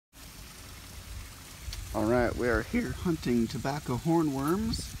Alright, we are here hunting tobacco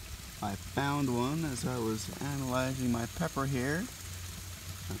hornworms. I found one as I was analyzing my pepper here.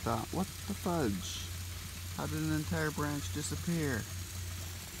 I thought, what the fudge? How did an entire branch disappear?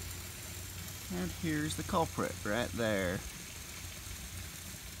 And here's the culprit right there.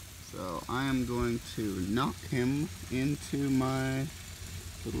 So I am going to knock him into my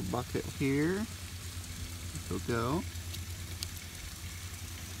little bucket here. He'll go.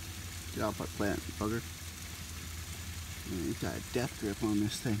 Get off my plant, bugger. He's got a death grip on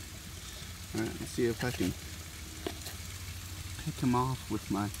this thing. Alright, let's see if I can pick him off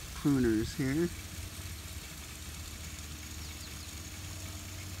with my pruners here.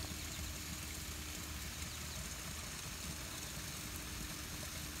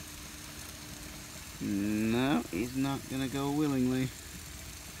 No, he's not gonna go willingly.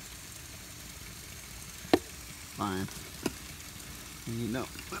 Fine. You know,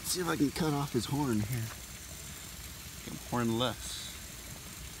 let's see if I can cut off his horn here. Get him hornless.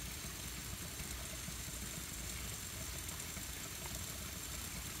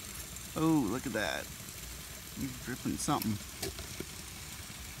 Oh, look at that. He's dripping something.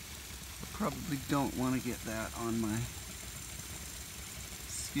 I probably don't want to get that on my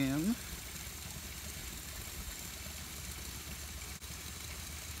skin.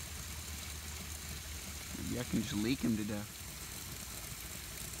 Maybe I can just leak him to death.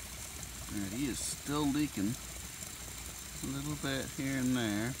 Alright, he is still leaking a little bit here and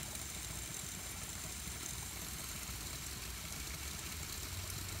there.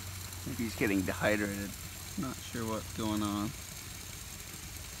 Maybe he's getting dehydrated. Not sure what's going on.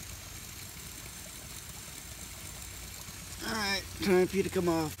 Alright, time for you to come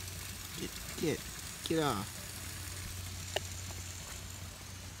off. Get off.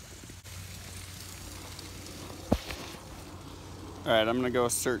 Alright, I'm gonna go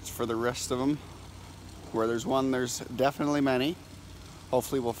search for the rest of them. Where there's one, there's definitely many.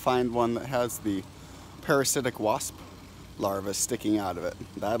 Hopefully we'll find one that has the parasitic wasp larvae sticking out of it.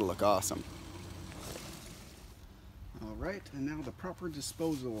 That'll look awesome. Alright, and now the proper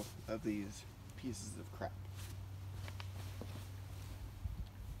disposal of these pieces of crap.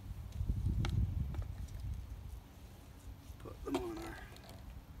 Put them on our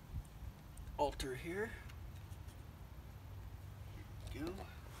altar here. Here we go.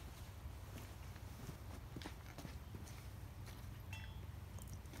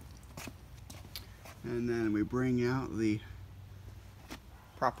 And then we bring out the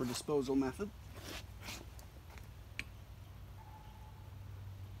proper disposal method.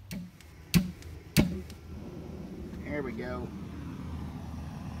 There we go.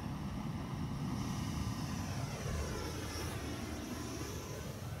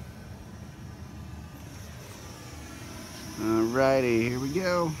 Alrighty, here we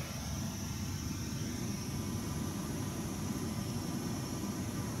go.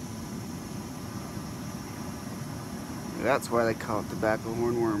 That's why they call it tobacco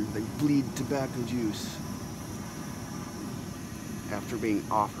hornworm. They bleed tobacco juice after being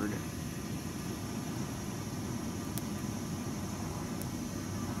offered.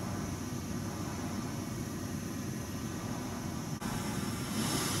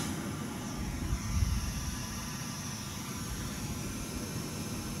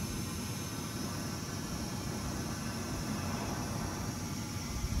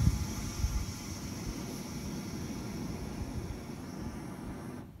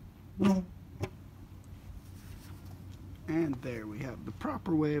 And there we have the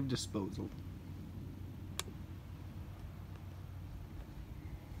proper way of disposal.